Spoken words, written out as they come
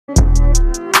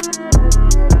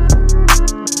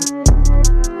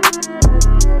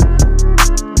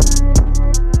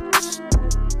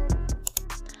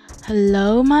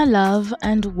Hello my love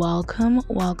and welcome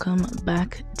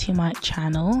back to my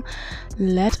channel.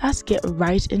 Let us get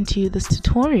right into this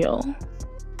tutorial.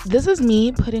 This is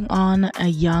me putting on a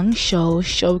young show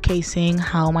showcasing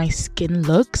how my skin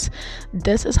looks.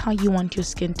 This is how you want your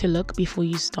skin to look before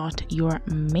you start your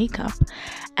makeup.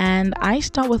 And I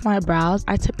start with my brows.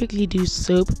 I typically do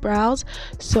soap brows.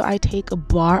 So I take a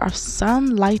bar of some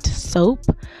light soap,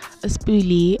 a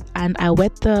spoolie, and I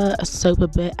wet the soap a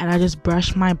bit and I just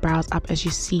brush my brows up as you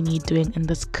see me doing in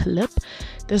this clip.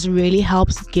 This really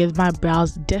helps give my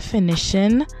brows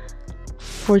definition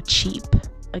for cheap.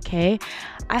 Okay,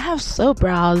 I have soap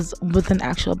brows with an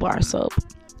actual bar soap.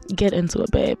 Get into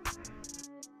it, babe.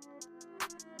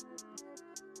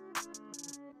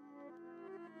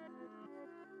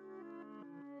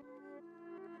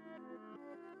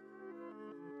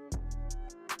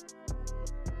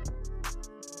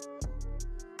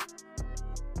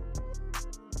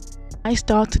 I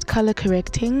started color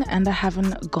correcting and I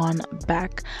haven't gone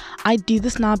back. I do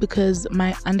this now because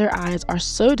my under eyes are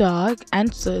so dark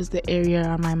and so is the area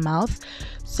around my mouth.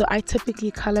 So I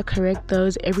typically color correct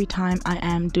those every time I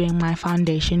am doing my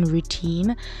foundation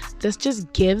routine. This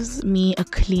just gives me a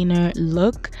cleaner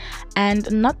look, and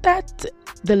not that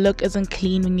the look isn't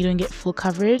clean when you don't get full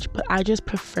coverage, but I just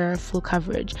prefer full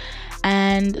coverage.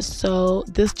 And so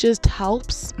this just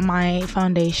helps my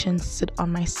foundation sit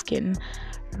on my skin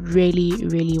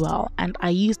really well. And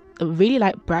I use a really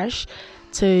light brush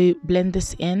to blend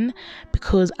this in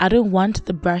because I don't want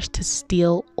the brush to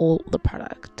steal all the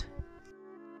product.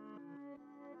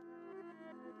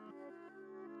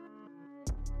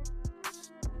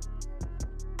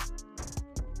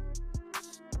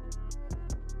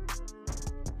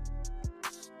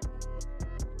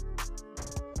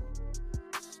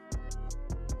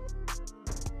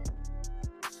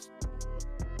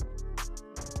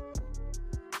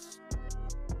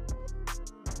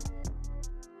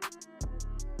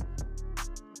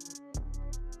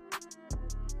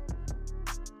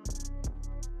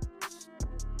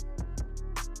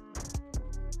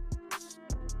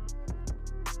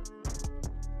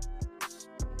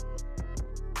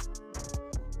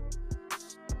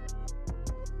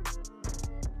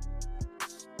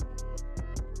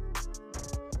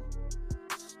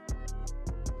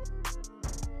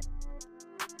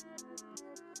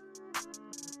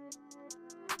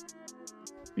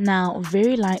 Now,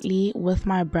 very lightly with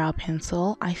my brow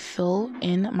pencil, I fill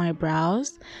in my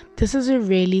brows. This is a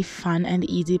really fun and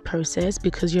easy process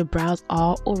because your brows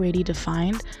are already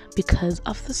defined because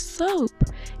of the soap.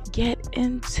 Get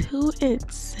into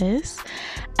it, sis.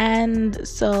 And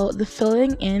so the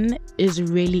filling in is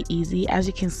really easy. As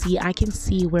you can see, I can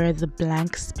see where the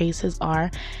blank spaces are,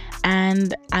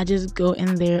 and I just go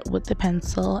in there with the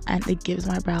pencil and it gives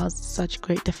my brows such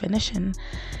great definition.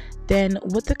 Then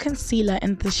with the concealer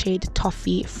in the shade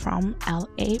Toffee from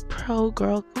LA Pro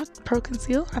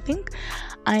Conceal, I think,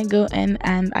 I go in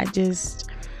and I just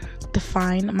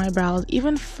define my brows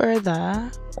even further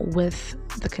with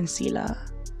the concealer.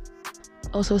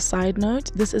 Also, side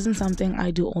note, this isn't something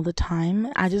I do all the time.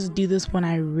 I just do this when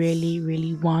I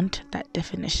really want that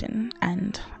definition,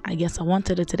 and I guess I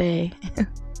wanted it today.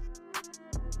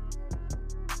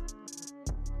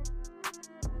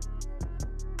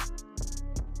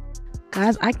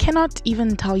 Guys, I cannot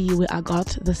even tell you where I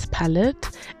got this palette.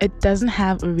 It doesn't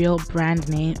have a real brand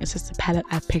name. It's just a palette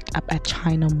I picked up at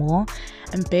China Mall.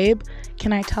 And babe,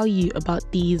 can I tell you about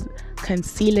these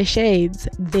concealer shades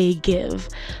they give?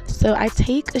 So I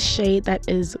take a shade that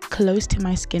is close to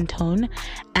my skin tone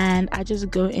and I just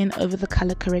go in over the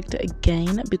color corrector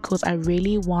again because I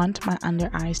really want my under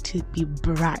eyes to be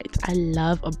bright. I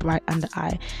love a bright under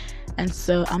eye. And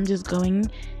so I'm just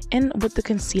going in with the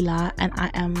concealer and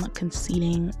I am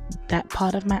concealing that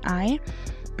part of my eye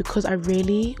because I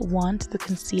really want the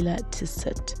concealer to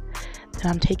sit.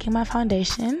 Then I'm taking my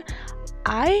foundation.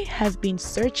 I have been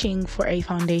searching for a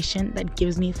foundation that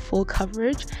gives me full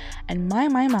coverage, and my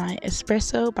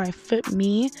Espresso by Fit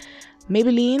Me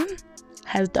Maybelline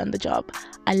has done the job.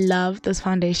 I love this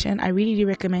foundation. I really do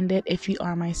recommend it if you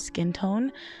are my skin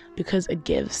tone because it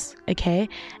gives, okay?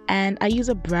 And I use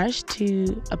a brush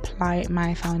to apply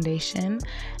my foundation,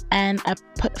 and I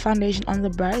put foundation on the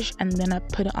brush and then I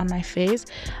put it on my face.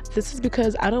 This is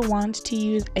because I don't want to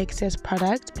use excess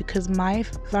product because my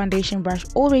foundation brush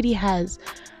already has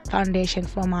foundation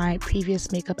for my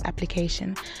previous makeup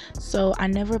application, so I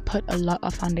never put a lot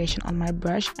of foundation on my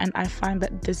brush, and I find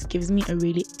that this gives me a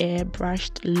really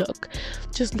airbrushed look.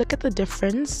 Just look at the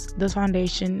difference. This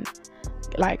foundation,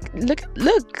 like,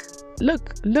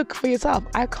 look for yourself.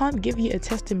 I can't give you a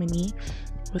testimony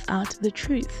without the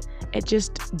truth. It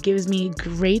just gives me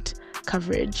great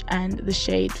coverage, and the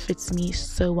shade fits me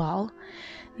so well.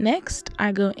 Next,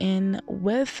 I go in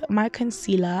with my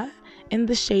concealer in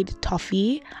the shade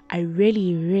Toffee. I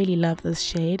really love this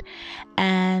shade,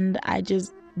 and I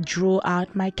just draw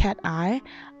out my cat eye.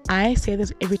 I say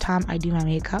this every time I do my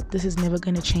makeup. This is never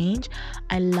going to change.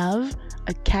 I love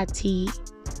a catty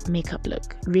makeup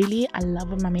look. Really, I love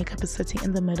when my makeup is sitting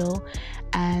in the middle,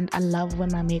 and I love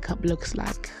when my makeup looks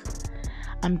like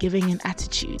I'm giving an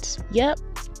attitude. Yep,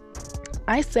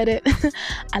 I said it.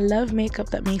 I love makeup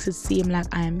that makes it seem like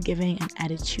I am giving an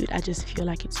attitude. I just feel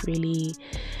like it's really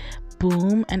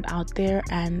boom and out there,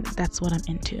 and that's what I'm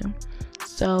into.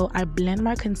 So I blend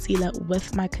my concealer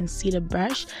with my concealer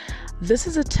brush. This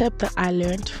is a tip that I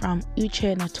learned from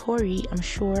Uche Natori. I'm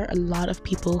sure a lot of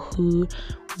people who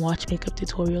watch makeup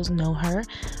tutorials know her,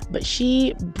 but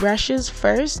she brushes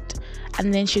first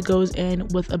and then she goes in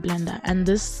with a blender, and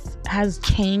this has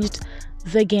changed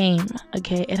the game.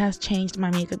 Okay, it has changed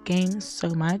my makeup game so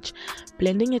much.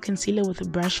 Blending your concealer with a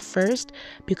brush first,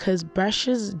 because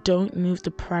brushes don't move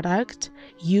the product,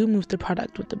 you move the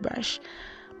product with the brush.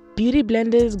 Beauty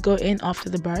blenders go in after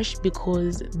the brush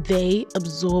because they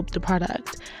absorb the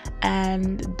product,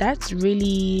 and that's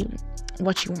really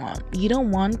what you want. You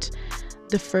don't want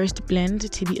the first blend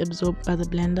to be absorbed by the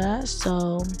blender.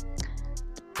 So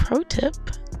pro tip,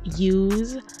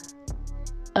 use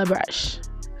a brush.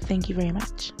 Thank you very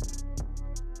much.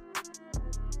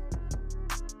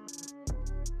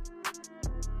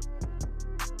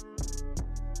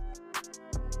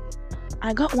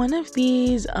 I got one of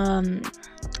these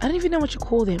I don't even know what you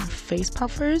call them, face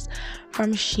puffers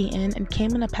from Shein. It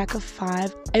came in a pack of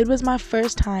 5. It was my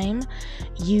first time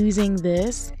using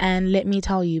this, and let me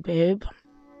tell you, babe,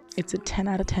 it's a 10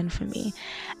 out of 10 for me.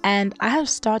 And I have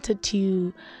started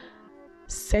to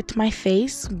set my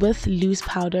face with loose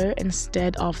powder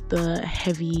instead of the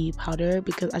heavy powder,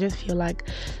 because I just feel like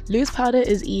loose powder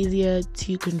is easier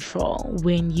to control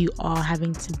when you are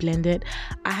having to blend it.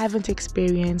 I haven't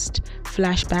experienced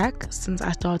flashback since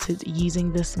I started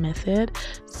using this method,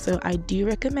 so I do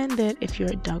recommend it. If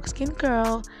you're a dark skinned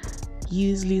girl,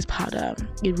 use loose powder.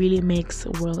 It really makes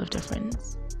a world of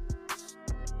difference.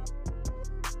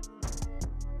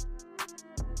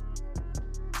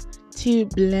 To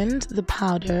blend the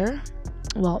powder,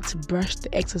 to brush the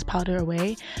excess powder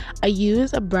away, I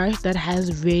use a brush that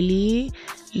has really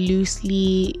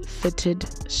loosely fitted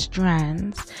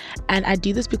strands, and I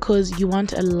do this because you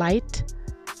want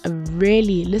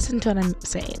listen to what I'm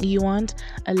saying, you want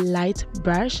a light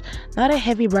brush, not a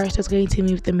heavy brush that's going to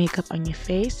move the makeup on your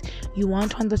face. You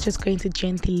want one that's just going to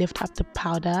gently lift up the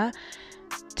powder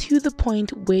to the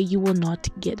point where you will not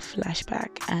get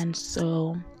flashback. And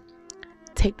so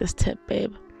take this tip,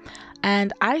 babe.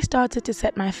 And I started to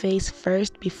set my face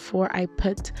first before I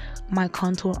put my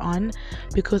contour on,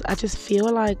 because I just feel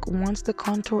like once the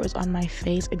contour is on my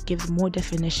face, it gives more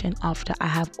definition after I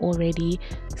have already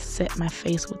set my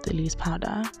face with the loose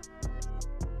powder.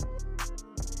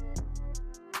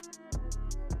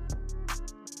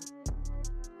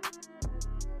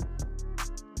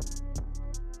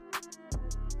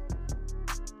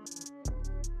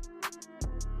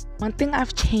 One thing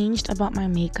I've changed about my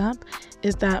makeup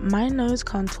is that my nose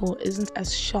contour isn't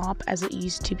as sharp as it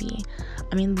used to be.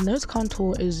 I mean, the nose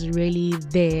contour is really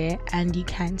there and you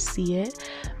can see it,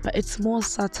 but it's more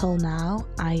subtle now.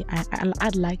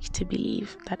 I'd like to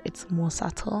believe that it's more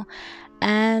subtle,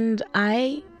 and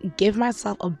I give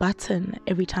myself a button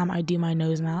every time I do my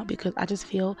nose now, because I just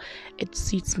feel it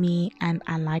suits me and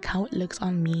I like how it looks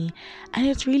on me, and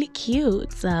it's really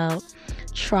cute. So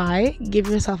give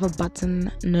yourself a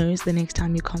button nose the next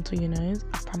time you contour your nose.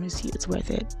 I promise you it's worth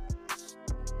it.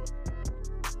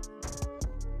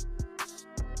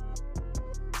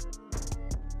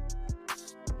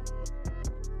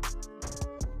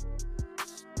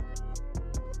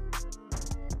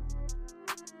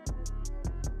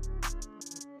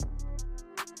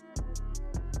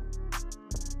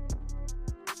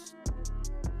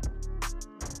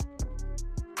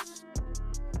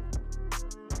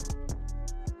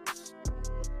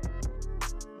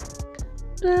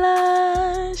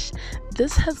 Blush.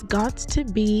 This has got to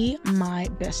be my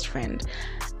best friend.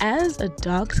 As a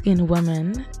dark-skinned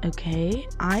woman, okay,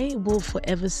 I will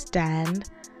forever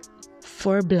stand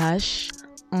for blush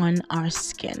on our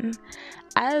skin.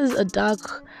 As a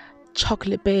dark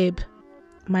chocolate babe,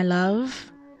 my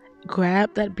love,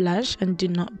 grab that blush and do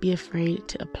not be afraid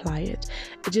to apply it.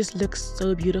 It just looks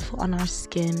so beautiful on our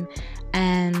skin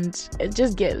and it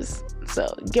just gives.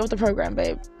 So get with the program,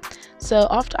 babe. So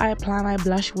after I apply my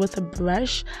blush with a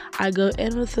brush, I go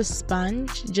in with a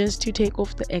sponge just to take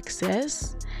off the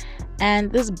excess.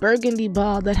 And this burgundy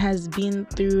ball that has been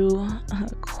through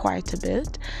quite a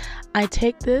bit, I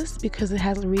take this because it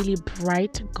has really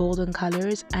bright golden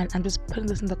colors, and I'm just putting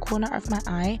this in the corner of my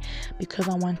eye because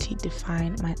I want to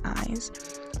define my eyes.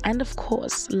 And of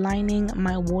course, lining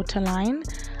my waterline.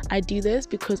 I do this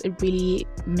because it really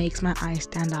makes my eyes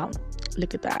stand out.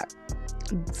 Look at that.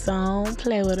 Don't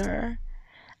play with her.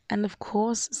 And of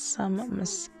course, some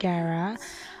mascara.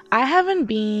 I haven't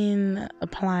been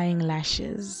applying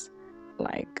lashes.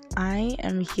 Like, I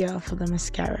am here for the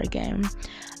mascara game.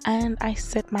 And I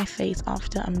set my face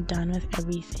after I'm done with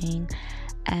everything.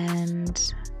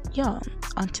 And yeah,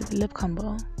 onto the lip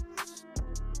combo.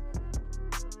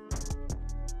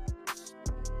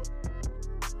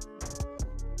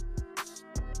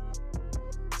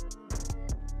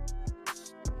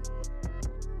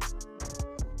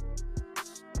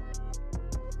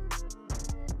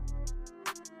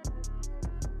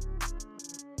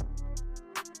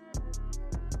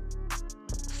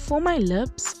 For my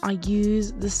lips, I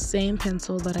use the same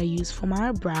pencil that I use for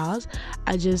my brows.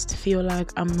 I just feel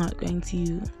like I'm not going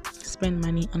to spend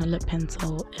money on a lip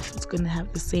pencil if it's going to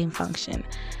have the same function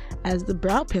as the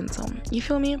brow pencil. You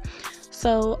feel me?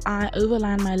 So I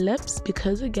overline my lips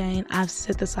because, again, I've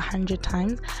said this 100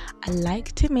 times. I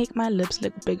like to make my lips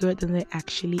look bigger than they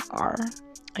actually are.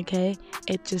 Okay,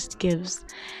 it just gives.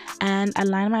 And I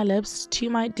line my lips to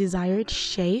my desired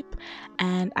shape,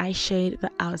 and I shade the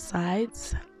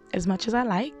outsides as much as I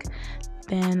like.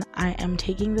 Then I am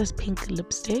taking this pink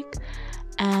lipstick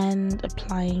and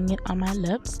applying it on my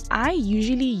lips. I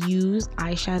usually use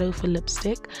eyeshadow for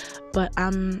lipstick, but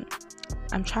I'm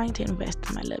trying to invest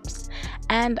in my lips,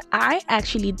 and I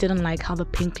actually didn't like how the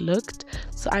pink looked,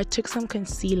 so I took some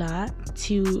concealer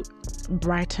to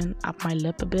brighten up my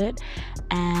lip a bit.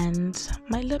 And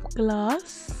my lip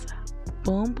gloss,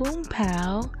 boom boom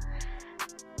pow,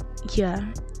 here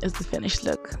is the finished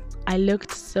look. I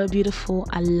looked so beautiful.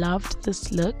 I loved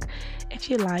this look. If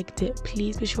you liked it,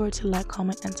 please be sure to like,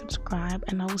 comment, and subscribe,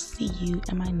 and I will see you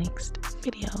in my next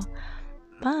video.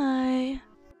 Bye.